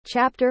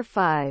Chapter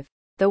 5.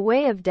 The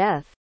way of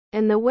death.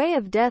 And the way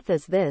of death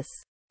is this.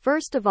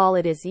 First of all,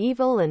 it is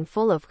evil and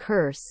full of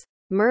curse,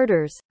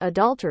 murders,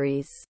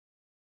 adulteries,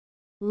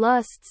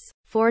 lusts,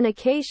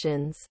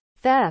 fornications,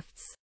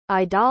 thefts,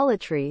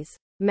 idolatries,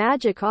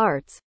 magic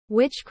arts,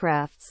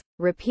 witchcrafts,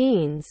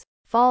 rapines,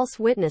 false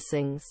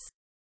witnessings,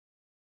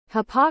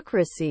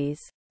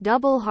 hypocrisies,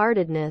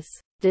 double-heartedness,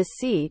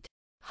 deceit,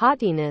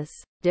 haughtiness,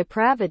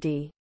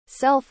 depravity,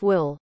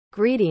 self-will,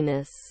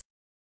 greediness,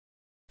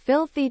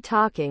 filthy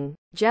talking,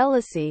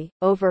 jealousy,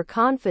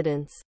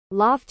 overconfidence,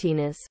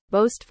 loftiness,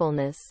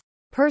 boastfulness,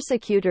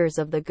 persecutors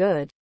of the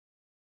good,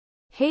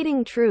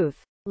 hating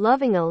truth,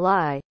 loving a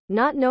lie,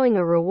 not knowing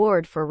a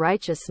reward for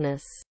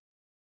righteousness,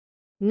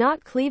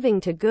 not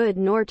cleaving to good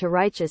nor to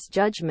righteous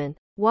judgment,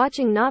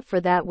 watching not for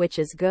that which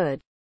is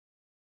good,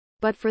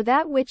 but for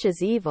that which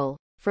is evil,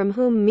 from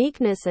whom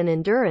meekness and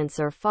endurance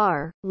are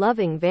far,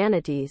 loving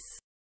vanities,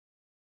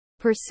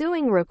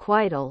 pursuing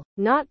requital,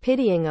 not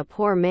pitying a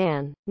poor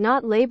man,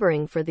 not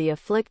laboring for the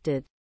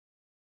afflicted,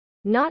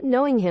 not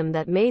knowing him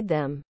that made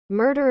them,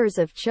 murderers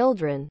of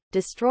children,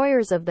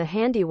 destroyers of the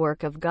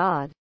handiwork of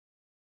God,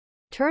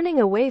 turning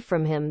away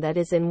from him that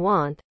is in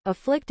want,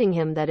 afflicting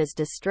him that is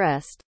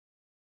distressed,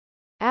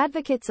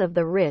 advocates of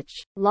the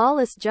rich,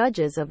 lawless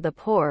judges of the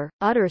poor,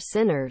 utter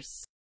sinners.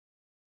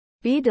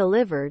 Be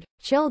delivered,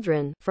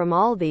 children, from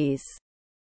all these.